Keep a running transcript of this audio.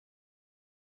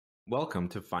Welcome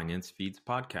to FinanceFeeds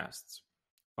podcasts.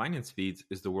 FinanceFeeds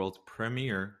is the world's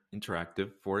premier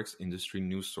interactive Forex industry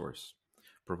news source,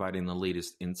 providing the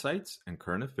latest insights and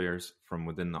current affairs from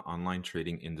within the online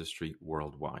trading industry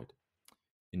worldwide.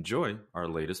 Enjoy our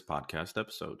latest podcast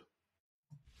episode.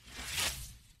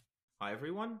 Hi,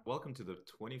 everyone. Welcome to the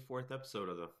 24th episode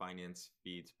of the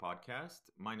FinanceFeeds podcast.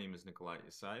 My name is Nikolai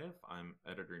Isayev. I'm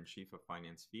editor-in-chief of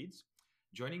FinanceFeeds.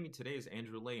 Joining me today is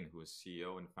Andrew Lane, who is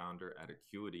CEO and founder at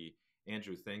Acuity.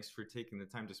 Andrew, thanks for taking the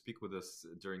time to speak with us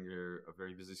during your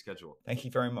very busy schedule. Thank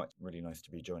you very much. Really nice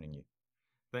to be joining you.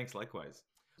 Thanks, likewise.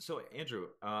 So, Andrew,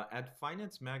 at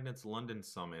Finance Magnets London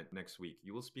Summit next week,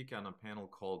 you will speak on a panel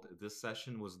called "This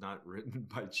Session Was Not Written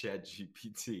by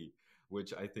ChatGPT,"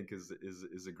 which I think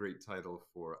is a great title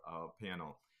for a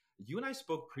panel. You and I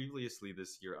spoke previously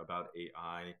this year about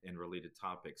AI and related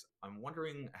topics. I'm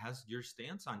wondering, has your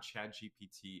stance on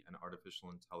ChatGPT and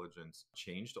artificial intelligence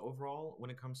changed overall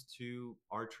when it comes to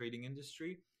our trading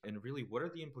industry? And really, what are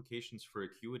the implications for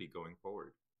Acuity going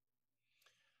forward?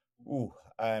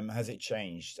 Has it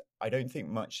changed? I don't think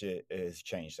much has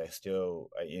changed. I still,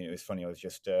 it's funny. I was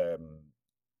just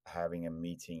having a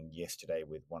meeting yesterday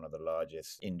with one of the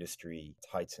largest industry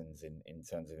titans in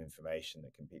terms of information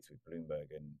that competes with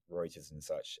Bloomberg and Reuters and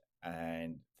such.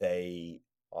 And they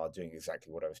are doing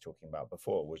exactly what I was talking about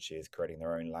before, which is creating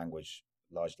their own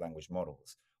large language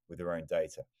models with their own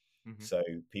data. Mm-hmm. So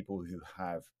people who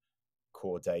have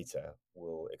core data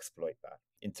will exploit that.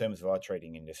 In terms of our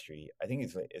trading industry, I think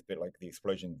it's a bit like the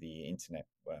explosion of the internet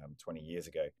 20 years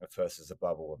ago. At first, there's a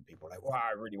bubble and people are like, wow,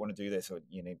 I really want to do this.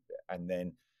 And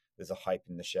then there's a hype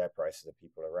in the share price of the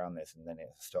people around this, and then it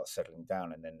starts settling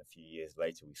down. And then a few years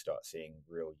later, we start seeing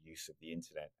real use of the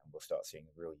internet, and we'll start seeing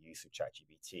real use of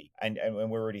ChatGPT. And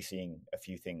we're already seeing a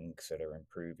few things that are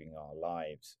improving our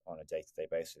lives on a day-to-day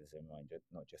basis. It might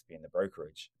not just be in the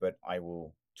brokerage, but I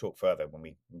will talk further when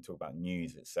we talk about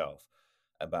news itself,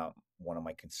 about one of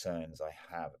my concerns I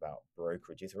have about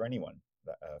brokerages, or anyone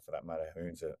that, for that matter, who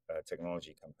owns a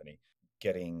technology company,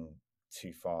 getting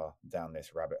too far down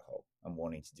this rabbit hole and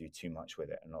wanting to do too much with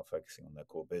it and not focusing on their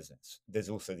core business. There's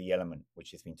also the element,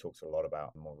 which has been talked a lot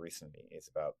about more recently, is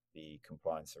about the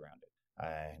compliance around it.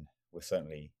 And we're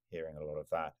certainly hearing a lot of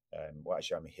that. Well,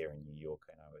 actually, I'm here in New York,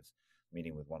 and I was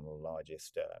meeting with one of the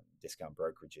largest discount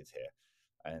brokerages here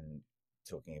and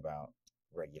talking about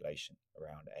regulation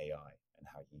around AI and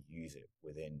how you use it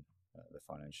within the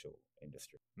financial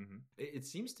industry. Mm-hmm. It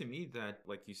seems to me that,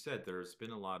 like you said, there's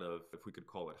been a lot of, if we could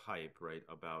call it hype, right,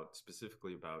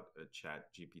 specifically about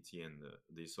ChatGPT and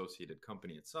the associated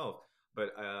company itself.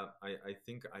 But I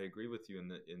think I agree with you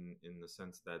in the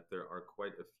sense that there are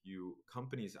quite a few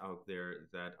companies out there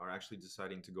that are actually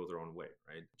deciding to go their own way,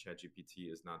 right?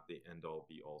 ChatGPT is not the end-all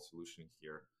be-all solution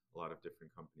here. A lot of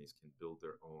different companies can build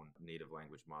their own native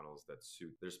language models that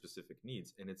suit their specific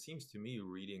needs. And it seems to me,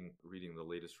 reading the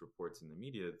latest reports in the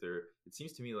media, it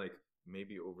seems to me like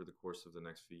maybe over the course of the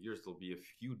next few years, there'll be a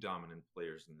few dominant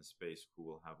players in the space who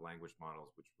will have language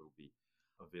models which will be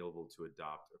available to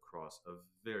adopt across a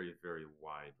very, very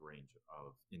wide range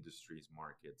of industries,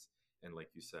 markets, and, like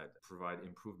you said, provide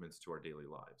improvements to our daily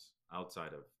lives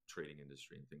outside of trading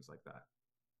industry and things like that.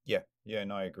 Yeah,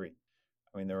 no, I agree.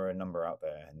 I mean, there are a number out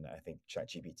there, and I think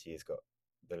ChatGPT has got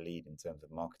the lead in terms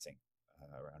of marketing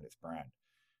around its brand.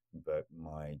 But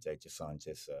my data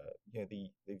scientists, they've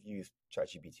used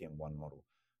ChatGPT in one model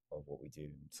of what we do,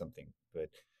 something.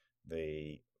 But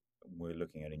we're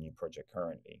looking at a new project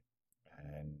currently,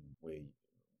 and we're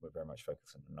very much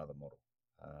focused on another model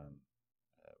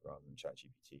rather than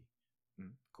ChatGPT.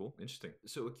 Cool. Interesting.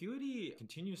 So Acuity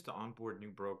continues to onboard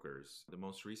new brokers, the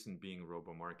most recent being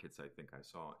RoboMarkets, I think I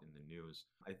saw in the news.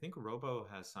 I think Robo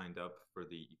has signed up for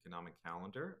the Economic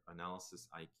Calendar, Analysis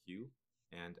IQ,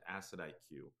 and Asset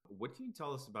IQ. What can you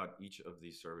tell us about each of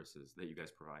these services that you guys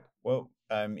provide? Well,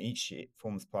 each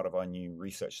forms part of our new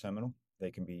research terminal. They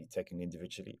can be taken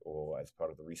individually or as part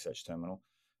of the research terminal,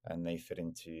 and they fit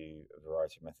into a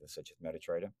variety of methods such as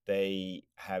MetaTrader. They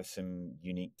have some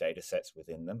unique data sets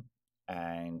within them,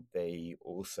 and they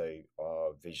also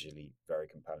are visually very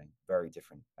compelling, very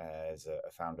different. As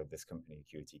a founder of this company,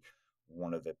 Acuity,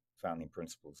 one of the founding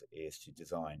principles is to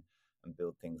design and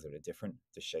build things that are different,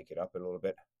 to shake it up a little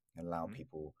bit, and allow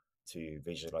people to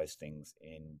visualize things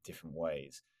in different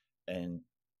ways. And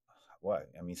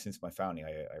since my founding,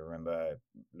 I remember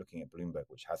looking at Bloomberg,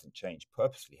 which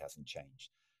purposely hasn't changed,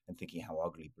 and thinking how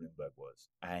ugly Bloomberg was,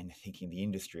 and thinking the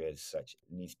industry as such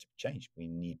needs to change. We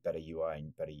need better UI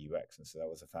and better UX. And so that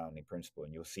was a founding principle.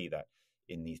 And you'll see that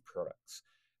in these products.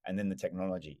 And then the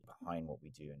technology behind what we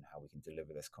do and how we can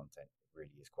deliver this content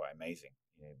really is quite amazing,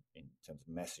 in terms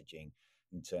of messaging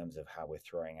in terms of how we're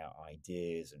throwing out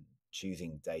ideas and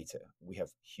choosing data. We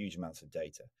have huge amounts of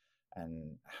data,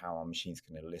 and how our machines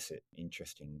can elicit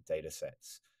interesting data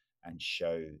sets and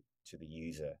show to the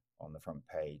user on the front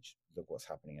page, look what's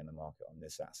happening in the market on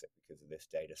this asset because of this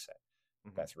data set.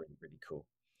 Hmm. That's really, really cool.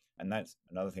 And that's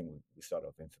another thing we started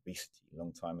off in Fabicity a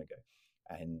long time ago.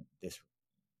 And this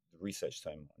the research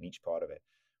time on each part of it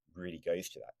really goes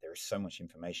to that. There is so much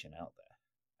information out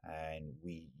there, and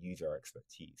we use our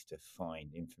expertise to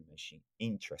find information,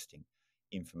 interesting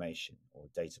information or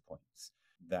data points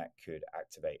that could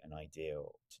activate an idea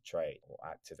to trade or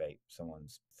activate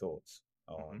someone's thoughts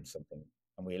on Hmm. something.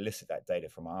 And we elicit that data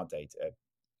from our data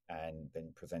and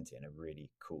then present it in a really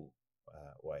cool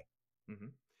way. Hmm.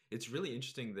 It's really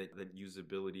interesting that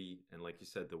usability and, like you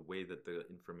said, the way that the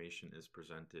information is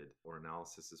presented or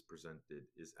analysis is presented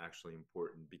is actually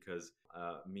important because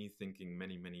me thinking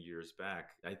many years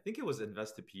back, I think it was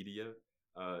Investopedia,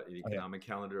 an Oh, yeah. economic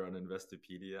calendar on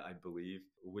Investopedia, I believe,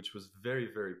 which was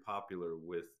very popular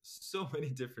with so many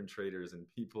different traders and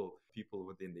people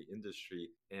within the industry.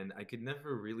 And I could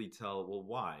never really tell, well,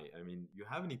 why? I mean, you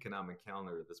have an economic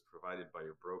calendar that's provided by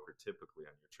your broker typically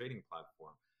on your trading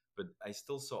platform, but I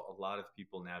still saw a lot of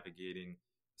people navigating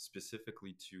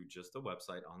specifically to just a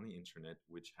website on the internet,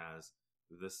 which has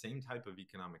the same type of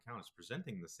economic accounts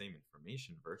presenting the same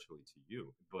information virtually to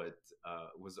you, but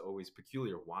was always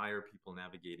peculiar. Why are people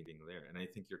navigating there? And I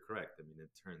think you're correct. I mean, it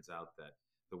turns out that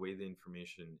the way the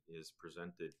information is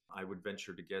presented, I would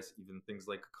venture to guess even things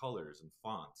like colors and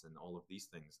fonts and all of these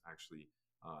things actually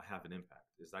have an impact.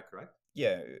 Is that correct?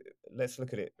 Yeah, let's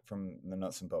look at it from the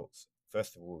nuts and bolts.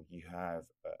 First of all, you have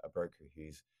a broker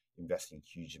who's investing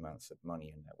huge amounts of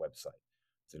money in their website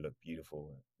to look beautiful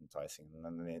and enticing, and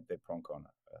then they plonk on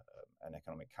an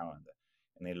economic calendar,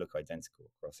 and they look identical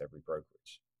across every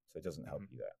brokerage. So it doesn't help Hmm.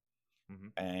 you there. Hmm.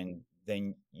 And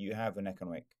then you have an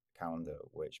economic calendar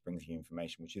which brings you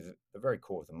information, which is at the very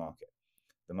core of the market.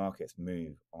 The markets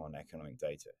move on economic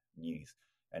data, news,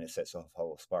 and it sets off a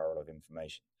whole spiral of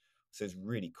information. So it's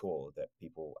really cool that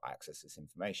people access this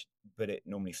information, but it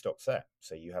normally stops there.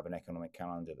 So you have an economic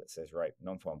calendar that says, right,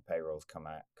 non-farm payrolls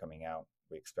coming out.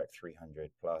 We expect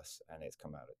 300 plus, and it's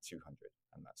come out at 200,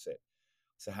 and that's it.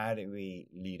 So how do we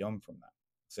lead on from that?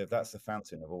 So if Hmm. that's the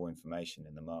fountain of all information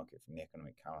in the market from the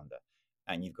economic calendar,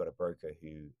 and you've got a broker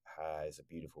who has a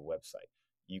beautiful website,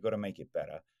 you've got to make it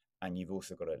better, and you've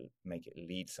also got to make it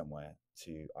lead somewhere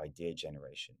to idea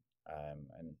generation.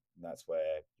 And that's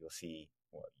where you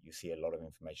see a lot of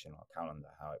information on our calendar,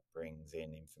 how it brings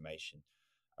in information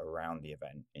around the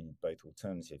event in both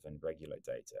alternative and regular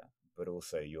data, but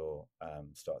also you'll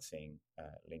start seeing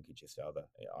linkages to other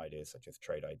ideas such as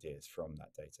trade ideas from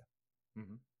that data.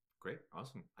 Hmm. Great,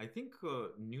 awesome. I think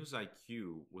News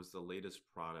IQ was the latest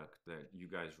product that you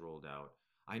guys rolled out.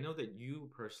 I know that you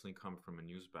personally come from a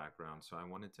news background, so I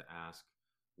wanted to ask,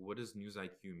 what does News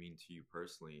IQ mean to you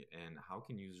personally, and how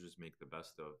can users make the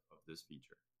best of this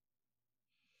feature?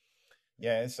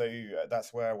 Yeah, so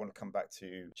that's where I want to come back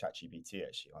to ChatGPT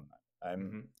actually on that.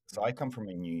 Hmm. So Hmm. I come from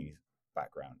a news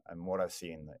background, and what I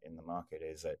see in the market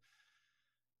is that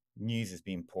news is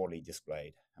being poorly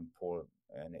displayed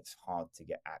and it's hard to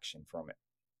get action from it.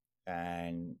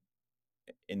 And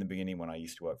in the beginning, when I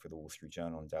used to work for the Wall Street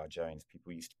Journal and Dow Jones,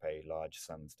 people used to pay large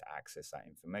sums to access that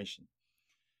information.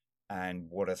 And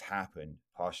what has happened,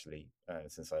 partially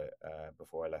since I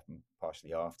before I left, and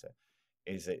partially after,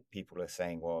 is that people are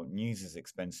saying, "Well, news is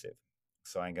expensive,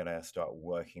 so I'm going to start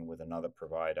working with another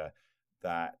provider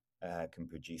that can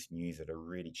produce news at a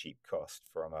really cheap cost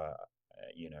from a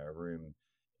room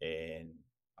in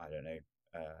I don't know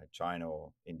China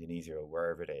or Indonesia or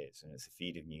wherever it is, and it's a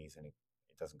feed of news, and it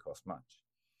doesn't cost much."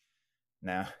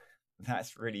 Now,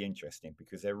 that's really interesting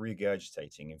because they're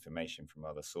regurgitating information from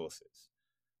other sources,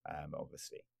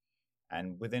 obviously.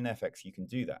 And within FX, you can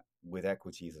do that. With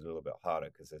equities, a little bit harder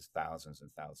because there's thousands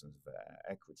and thousands of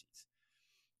equities.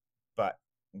 But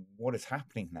what is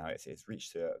happening now is it's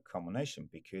reached a culmination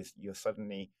because you're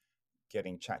suddenly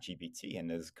getting ChatGPT, and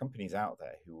there's companies out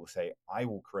there who will say, I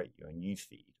will create you a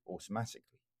newsfeed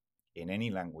automatically in any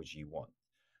language you want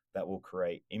that will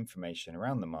create information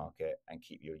around the market and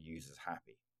keep your users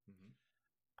happy.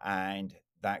 Hmm. And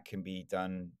that can be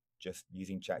done just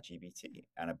using ChatGPT,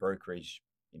 and a brokerage,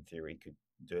 in theory, could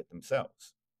do it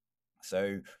themselves.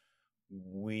 So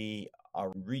we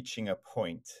are reaching a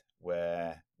point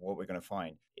where what we're going to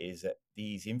find is that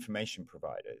these information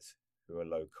providers who are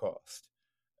low cost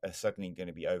are suddenly going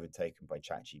to be overtaken by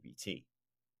ChatGPT.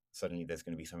 Suddenly, there's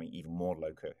going to be something even more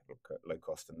low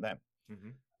cost than them,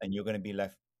 Hmm. and you're going to be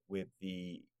left with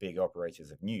the big operators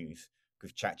of news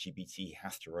because ChatGPT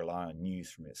has to rely on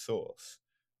news from its source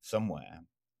somewhere,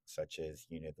 such as,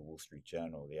 the Wall Street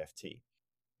Journal, the FT.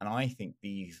 And I think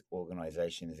these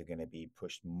organizations are going to be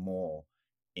pushed more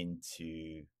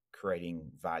into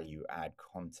creating value add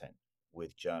content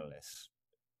with journalists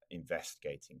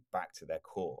investigating back to their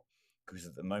core. Because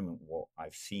at the moment, what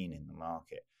I've seen in the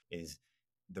market is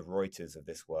the Reuters of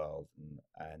this world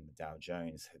and the Dow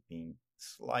Jones have been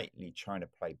slightly trying to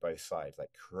play both sides,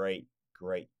 like create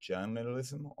great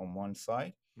journalism on one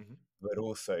side, Mm-hmm. but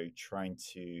also trying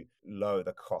to lower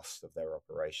the cost of their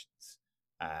operations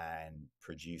and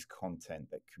produce content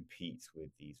that competes with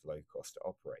these low cost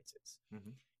operators.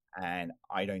 Mm-hmm. And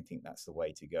I don't think that's the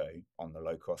way to go on the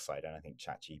low cost side. And I think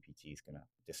ChatGPT is going to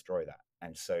destroy that.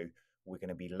 And so we're going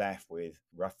to be left with,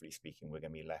 roughly speaking, we're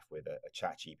going to be left with a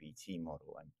ChatGPT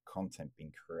model and content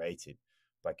being created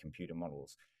by computer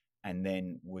models. And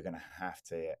then we're going to have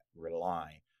to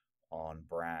rely on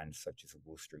brands such as the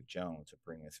Wall Street Journal to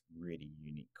bring us really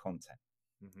unique content.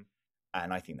 Mm-hmm.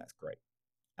 And I think that's great.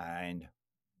 And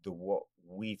what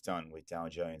we've done with Dow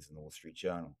Jones and the Wall Street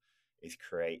Journal is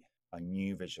create a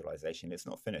new visualization. It's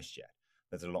not finished yet.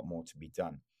 There's a lot more to be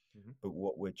done. Mm-hmm. But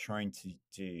what we're trying to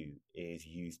do is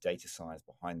use data science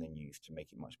behind the news to make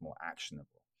it much more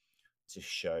actionable, to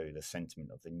show the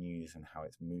sentiment of the news and how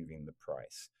it's moving the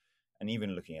price. And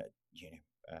even looking at,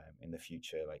 in the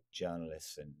future, like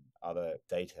journalists and other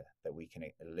data that we can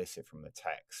elicit from the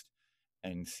text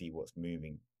and see what's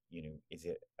moving.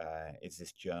 Is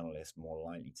this journalist more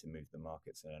likely to move the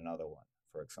markets than another one,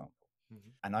 for example? Mm-hmm.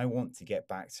 And I want to get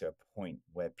back to a point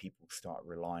where people start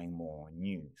relying more on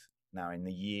news. Now, in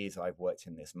the years I've worked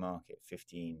in this market,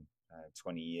 15,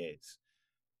 20 years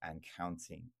and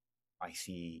counting, I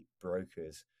see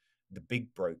brokers, the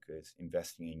big brokers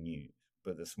investing in news,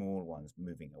 but the small ones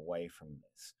moving away from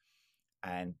this.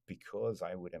 And because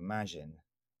I would imagine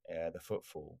the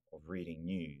footfall of reading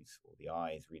news, or the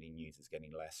eyes reading news, is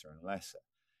getting lesser and lesser.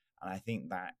 And I think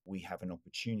that we have an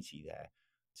opportunity there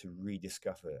to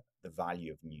rediscover the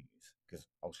value of news, because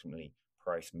ultimately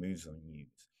price moves on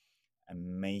news,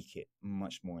 and make it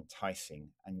much more enticing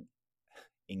and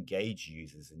engage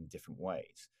users in different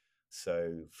ways.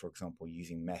 So, for example,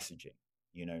 using messaging,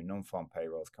 non-farm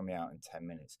payrolls coming out in 10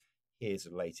 minutes. Here's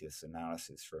the latest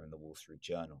analysis from the Wall Street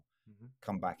Journal. Mm-hmm.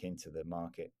 Come back into the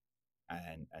market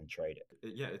and trade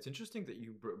it. Yeah, it's interesting that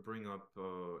you bring up,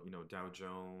 Dow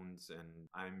Jones, and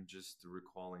I'm just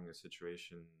recalling a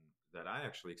situation that I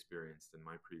actually experienced in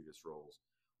my previous roles,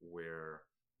 where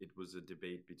it was a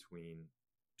debate between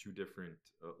two different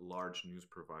large news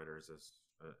providers, as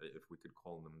if we could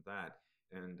call them that.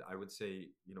 And I would say,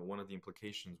 one of the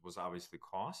implications was obviously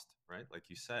cost, right? Like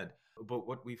you said. But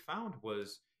what we found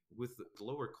was with the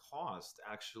lower cost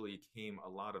actually came a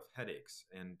lot of headaches.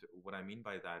 And what I mean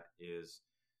by that is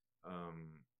um,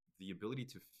 the ability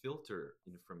to filter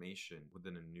information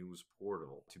within a news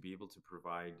portal to be able to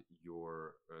provide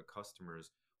your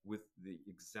customers with the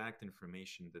exact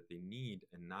information that they need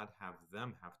and not have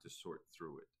them have to sort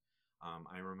through it.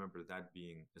 I remember that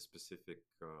being a specific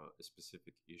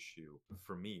issue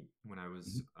for me when I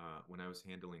was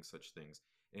handling such things.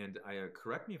 And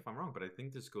correct me if I'm wrong, but I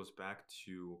think this goes back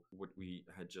to what we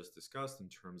had just discussed in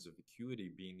terms of Acuity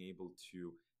being able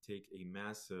to take a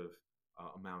massive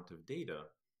amount of data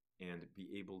and be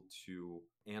able to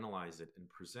analyze it and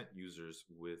present users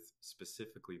with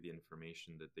specifically the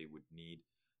information that they would need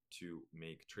to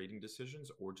make trading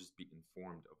decisions or just be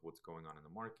informed of what's going on in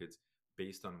the markets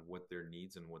based on what their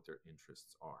needs and what their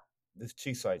interests are. There's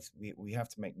two sides. We have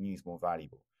to make news more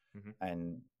valuable. Mm-hmm.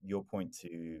 And your point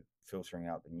to filtering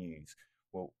out the news,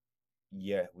 well,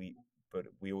 yeah, but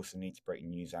we also need to break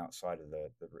news outside of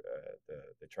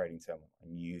the trading terminal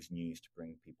and use news to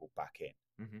bring people back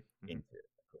Mm-hmm. Mm-hmm. into it,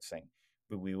 of course, saying.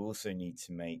 But we also need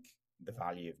to make the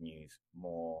value of news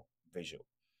more visual.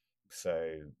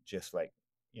 So just like,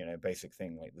 basic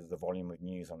thing, like the volume of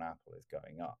news on Apple is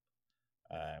going up.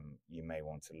 You may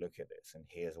want to look at this and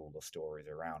here's all the stories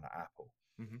around Apple.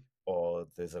 Mm-hmm. Or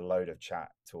there's a load of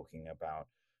chat talking about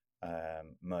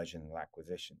mergers and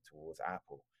acquisition towards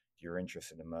Apple. If you're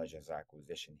interested in mergers and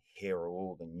acquisition, here are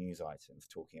all the news items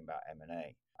talking about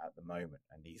M&A at the moment,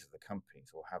 and these are the companies.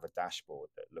 Or have a dashboard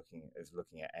that is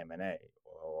looking at M&A,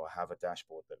 or have a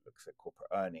dashboard that looks at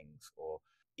corporate earnings, or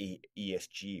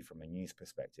ESG from a news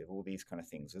perspective. All these kind of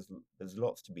things. There's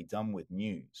lots to be done with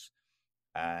news,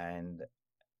 and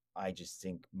I just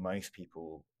think most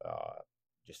people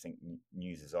just think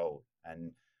news is old,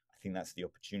 and I think that's the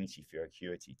opportunity for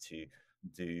Acuity to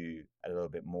do a little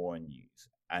bit more in news.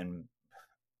 And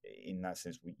in that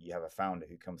sense, you have a founder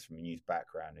who comes from a news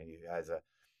background, who has a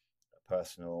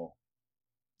personal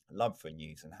love for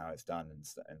news and how it's done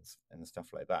and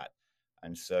stuff like that.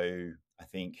 And so I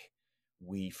think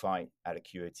we fight at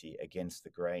Acuity against the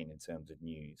grain in terms of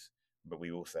news, but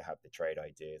we also have the trade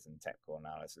ideas and technical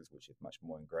analysis, which is much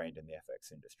more ingrained in the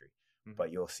FX industry. Hmm.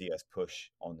 But you'll see us push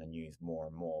on the news more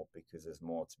and more because there's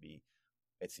more to be,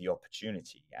 it's the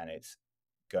opportunity and it's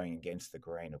going against the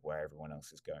grain of where everyone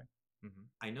else is going.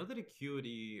 I know that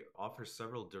Acuity offers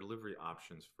several delivery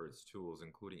options for its tools,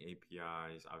 including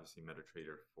APIs, obviously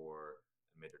MetaTrader 4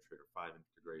 and MetaTrader 5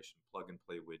 integration, plug and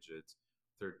play widgets,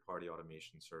 third party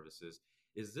automation services.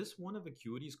 Is this one of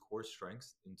Acuity's core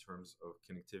strengths in terms of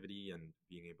connectivity and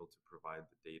being able to provide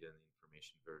the data and the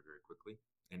information very, very quickly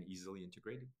and easily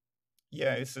integrated?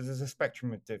 Yeah, there's a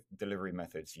spectrum of delivery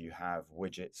methods. You have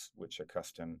widgets, which are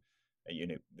custom,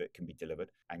 that can be delivered,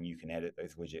 and you can edit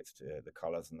those widgets to the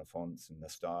colors and the fonts and the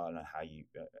style and how you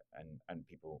and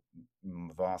people,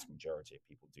 vast majority of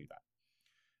people do that.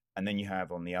 And then you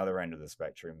have on the other end of the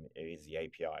spectrum is the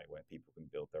API where people can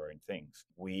build their own things.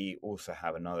 We also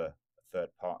have another third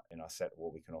part in our set of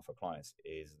what we can offer clients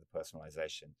is the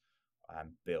personalization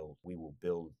and build. We will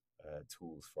build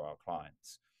tools for our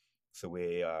clients. So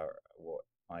we are what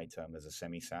I term as a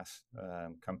semi SaaS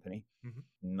company. Hmm.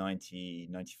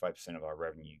 95% of our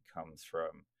revenue comes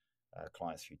from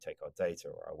clients who take our data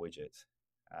or our widgets,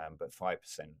 but 5%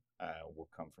 will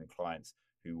come from clients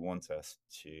who want us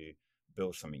to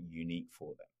build something unique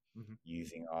for them Hmm.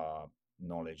 using our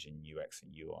knowledge in UX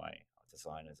and UI, our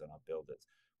designers and our builders,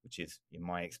 which is, in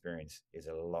my experience, is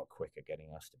a lot quicker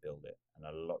getting us to build it and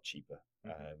a lot cheaper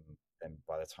Hmm. than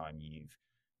by the time you've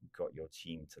got your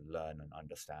team to learn and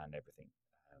understand everything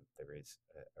there is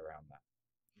around that.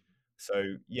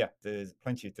 So yeah, there's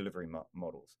plenty of delivery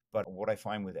models. But what I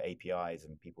find with APIs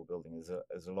and people building is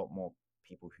there's a lot more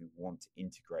people who want to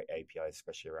integrate APIs,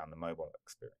 especially around the mobile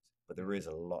experience. But there Hmm. is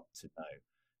a lot to know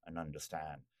and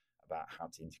understand about how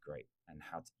to integrate and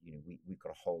how to, we've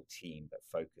got a whole team that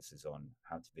focuses on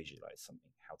how to visualize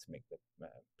something, how to make the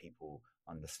people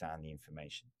understand the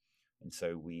information. And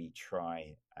so we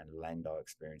try and lend our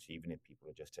experience, even if people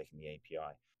are just taking the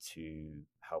API, to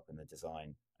help in the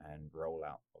design and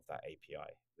rollout of that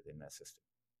API within their system.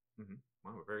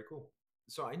 Wow, very cool.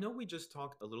 So I know we just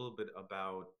talked a little bit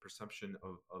about perception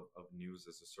of news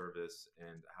as a service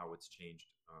and how it's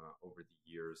changed over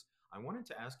the years. I wanted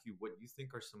to ask you what you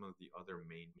think are some of the other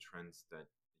main trends that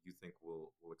you think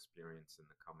we'll experience in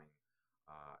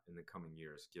the coming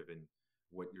years, given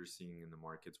what you're seeing in the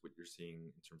markets, what you're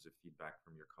seeing in terms of feedback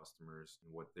from your customers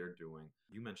and what they're doing.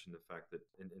 You mentioned the fact that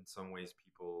in some ways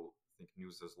people think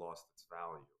news has lost its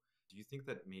value. Do you think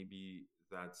that maybe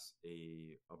that's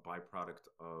a byproduct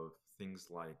of things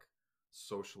like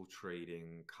social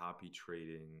trading, copy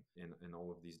trading, and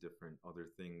all of these different other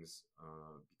things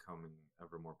becoming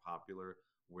ever more popular,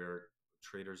 where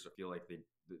traders feel like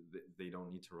they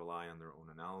don't need to rely on their own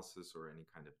analysis or any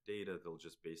kind of data. They'll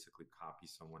just basically copy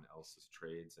someone else's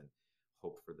trades and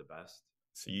hope for the best.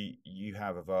 So you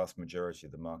have a vast majority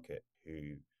of the market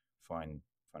who find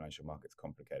financial markets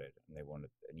complicated and they want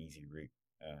an easy route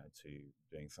to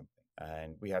doing something.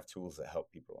 And we have tools that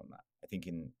help people on that. I think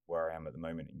in where I am at the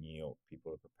moment in New York,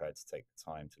 people are prepared to take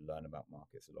the time to learn about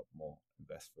markets a lot more,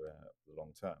 invest for the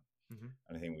long term. Hmm.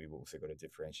 And I think we've also got to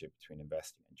differentiate between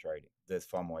investing and trading. There's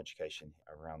far more education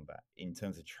around that. In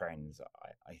terms of trends,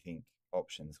 I think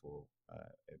options will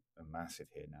are massive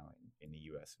here now in the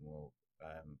US and will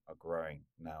are growing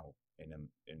now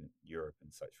in Europe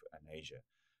and such and Asia.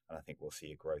 And I think we'll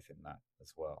see a growth in that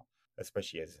as well,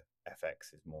 especially as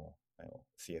FX is more,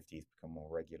 CFDs become more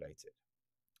regulated.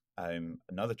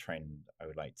 Another trend I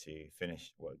would like to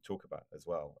talk about as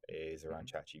well is around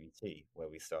Hmm. ChatGPT, where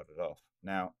we started off.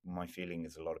 Now, my feeling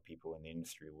is a lot of people in the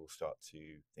industry will start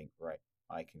to think, right,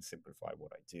 I can simplify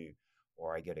what I do,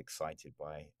 or I get excited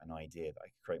by an idea that I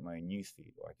can create my own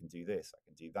newsfeed, or I can do this, I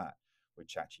can do that with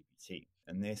ChatGPT.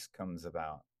 And this comes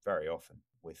about very often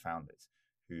with founders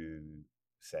who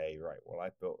say, right, well,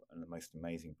 I've built the most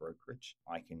amazing brokerage.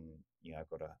 I can, I've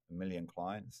got a million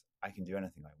clients. I can do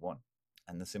anything I want.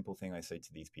 And the simple thing I say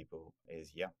to these people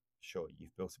is, yeah, sure,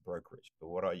 you've built a brokerage, but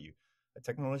what are you? A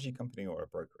technology company or a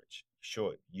brokerage?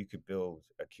 Sure, you could build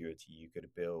Acuity, you could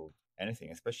build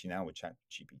anything, especially now with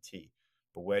ChatGPT.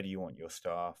 But where do you want your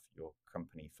staff, your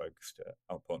company focused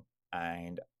upon?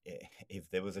 And if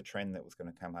there was a trend that was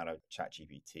going to come out of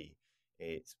ChatGPT,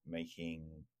 it's making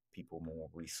people more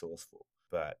resourceful.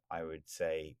 But I would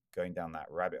say going down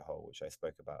that rabbit hole, which I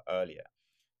spoke about earlier,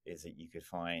 is that you could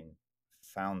find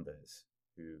founders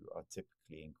who are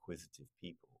typically inquisitive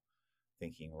people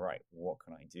thinking, right, what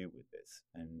can I do with this?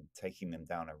 And taking them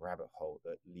down a rabbit hole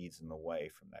that leads them away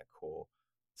from their core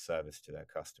service to their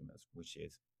customers, which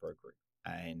is brokering.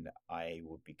 And I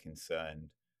would be concerned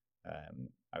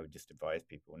I would just advise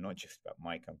people, not just about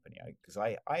my company, because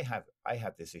I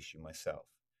have this issue myself,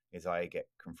 is I get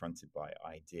confronted by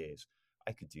ideas.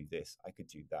 I could do this, I could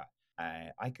do that.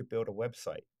 I could build a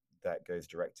website that goes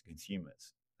direct to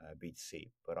consumers,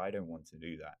 B2C, but I don't want to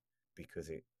do that because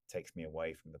it takes me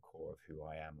away from the core of who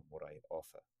I am and what I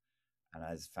offer. And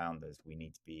as founders, we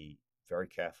need to be very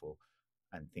careful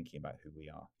and thinking about who we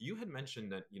are. You had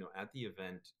mentioned that, at the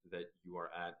event that you are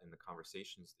at and the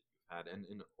conversations that you've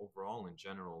had, and overall in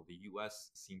general, the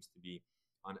US seems to be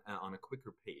on a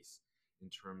quicker pace in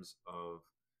terms of,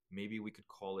 maybe we could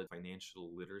call it,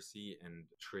 financial literacy and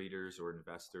traders or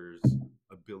investors'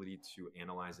 ability to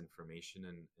analyze information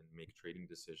and make trading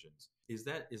decisions. Is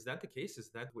that the case? Is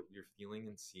that what you're feeling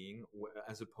and seeing,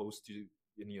 as opposed to,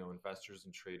 investors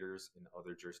and traders in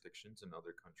other jurisdictions and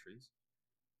other countries?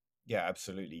 Yeah,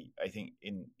 absolutely. I think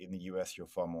in the US, you're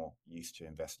far more used to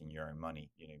investing your own money,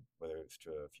 whether it's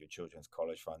for your children's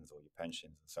college funds or your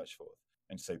pensions and such forth.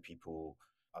 And so people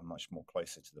are much more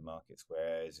closer to the markets,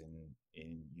 whereas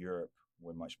in Europe,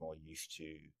 we're much more used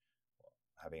to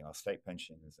having our state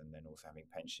pensions and then also having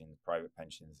pensions, private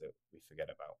pensions that we forget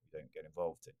about, we don't get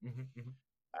involved in. Hmm.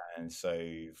 And so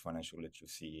financial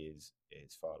literacy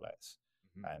is far less.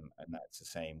 Hmm. And that's the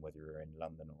same whether you're in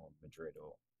London or Madrid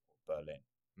or Berlin.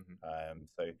 Hmm.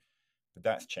 But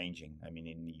that's changing. I mean,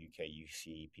 in the UK, you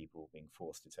see people being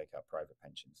forced to take out private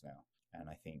pensions now. And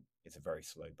I think it's a very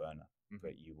slow burner, Hmm.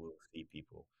 but you will see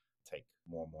people take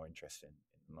more and more interest in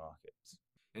the markets.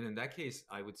 And in that case,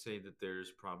 I would say that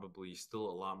there's probably still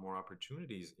a lot more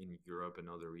opportunities in Europe and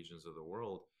other regions of the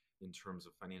world in terms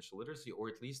of financial literacy, or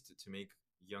at least to make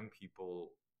young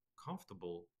people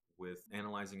comfortable with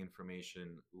analyzing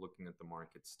information, looking at the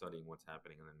market, studying what's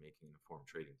happening, and then making informed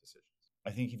trading decisions.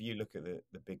 I think if you look at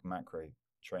the big macro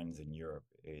trends in Europe,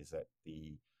 is that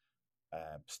the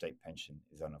state pension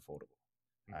is unaffordable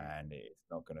Hmm. and it's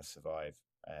not going to survive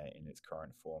in its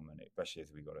current form, and especially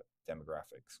as we got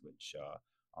demographics which are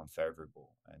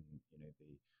unfavorable, and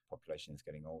the population is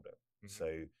getting older. Hmm.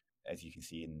 So as you can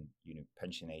see, in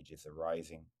pension ages are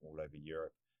rising all over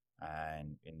Europe,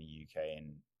 and in the UK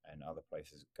and other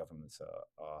places, governments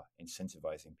are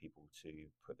incentivizing people to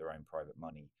put their own private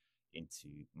money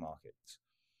into markets.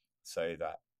 So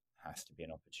that has to be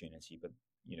an opportunity. But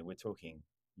we're talking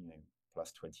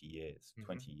plus 20 years, Hmm.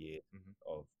 20 years Hmm.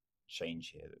 of change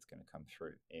here that's going to come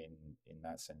through. In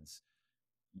that sense,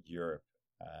 Europe,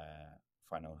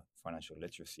 financial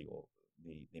literacy, or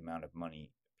the amount of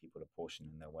money people apportion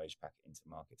in their wage packet into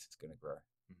markets, is going to grow.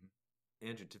 Hmm.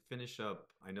 Andrew, to finish up,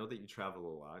 I know that you travel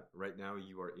a lot. Right now,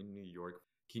 you are in New York.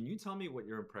 Can you tell me what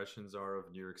your impressions are of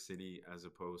New York City as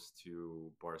opposed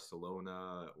to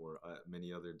Barcelona or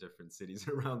many other different cities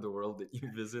around the world that you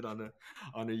visit on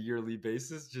a yearly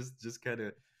basis? Just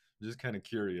kind of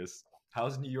curious.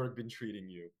 How's New York been treating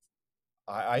you?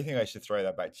 I think I should throw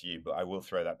that back to you, but I will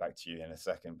throw that back to you in a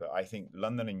second. But I think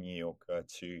London and New York are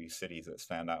two cities that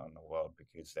stand out in the world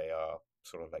because they are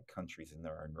sort of like countries in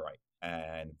their own right,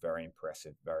 and very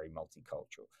impressive, very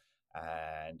multicultural.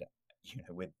 And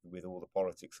with all the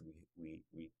politics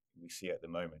we see at the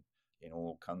moment in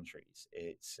all countries,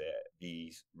 it's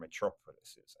these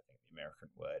metropolises, I think the American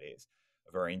word is,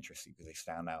 are very interesting because they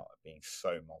stand out at being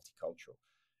so multicultural.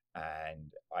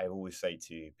 And I always say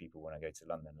to people when I go to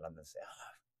London, London say,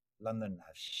 London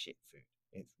has shit food.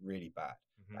 It's really bad.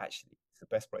 Hmm. But actually, it's the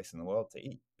best place in the world to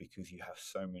eat because you have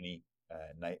so many,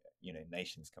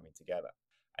 nations coming together.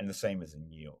 And the same as in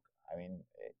New York. I mean,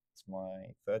 it's my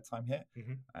third time here,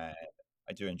 Hmm. and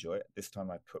I do enjoy it. This time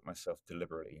I put myself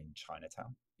deliberately in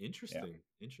Chinatown. Yeah, Interesting.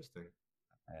 Interesting.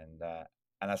 and uh,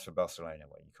 and as for Barcelona,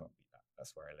 well, you can't beat that.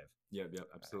 That's where I live. Yeah, yeah,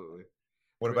 Uh, absolutely.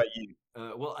 what Great. about you?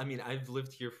 Well, I mean, I've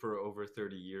lived here for over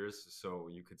 30 years, so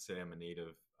you could say I'm a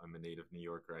native. I'm a native New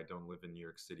Yorker. I don't live in New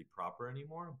York City proper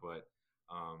anymore, but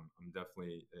I'm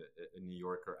definitely a New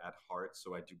Yorker at heart.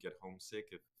 So I do get homesick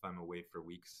if I'm away for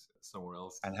weeks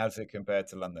And how's it compared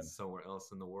to London? somewhere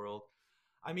else in the world.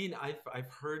 I mean, I've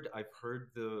heard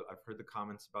the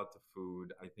comments about the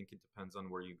food. I think it depends on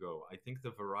where you go. I think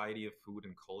the variety of food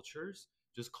and cultures,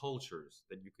 just cultures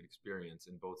that you could experience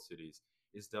in both cities,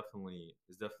 is definitely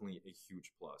a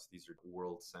huge plus. These are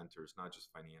world centers, not just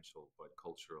financial, but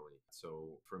culturally.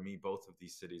 So for me, both of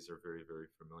these cities are very, very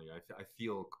familiar. I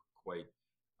feel quite,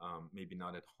 maybe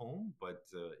not at home, but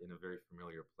in a very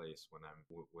familiar place when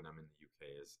I'm in the UK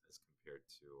as compared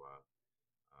to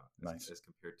Nice. as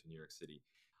compared to New York City.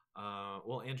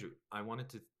 Well, Andrew, I wanted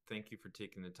to thank you for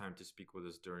taking the time to speak with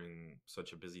us during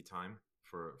such a busy time.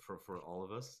 for all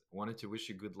of us. Wanted to wish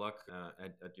you good luck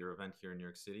at your event here in New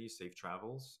York City. Safe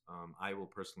travels. I will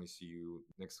personally see you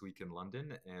next week in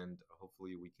London, and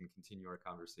hopefully we can continue our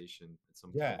conversation at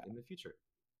some Yeah, point in the future.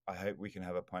 I hope we can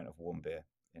have a pint of warm beer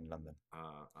in London.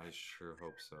 I sure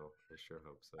hope so. I sure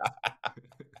hope so.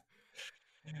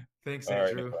 Thanks, All right,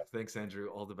 Andrew. Nicholas. Thanks, Andrew.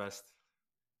 All the best.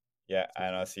 Yeah, Take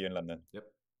and I'll care. see you in London. Yep.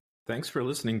 Thanks for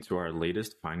listening to our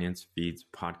latest Finance Feeds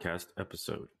podcast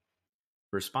episode.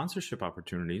 For sponsorship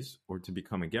opportunities or to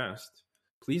become a guest,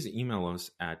 please email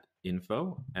us at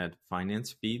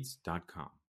info@financefeeds.com.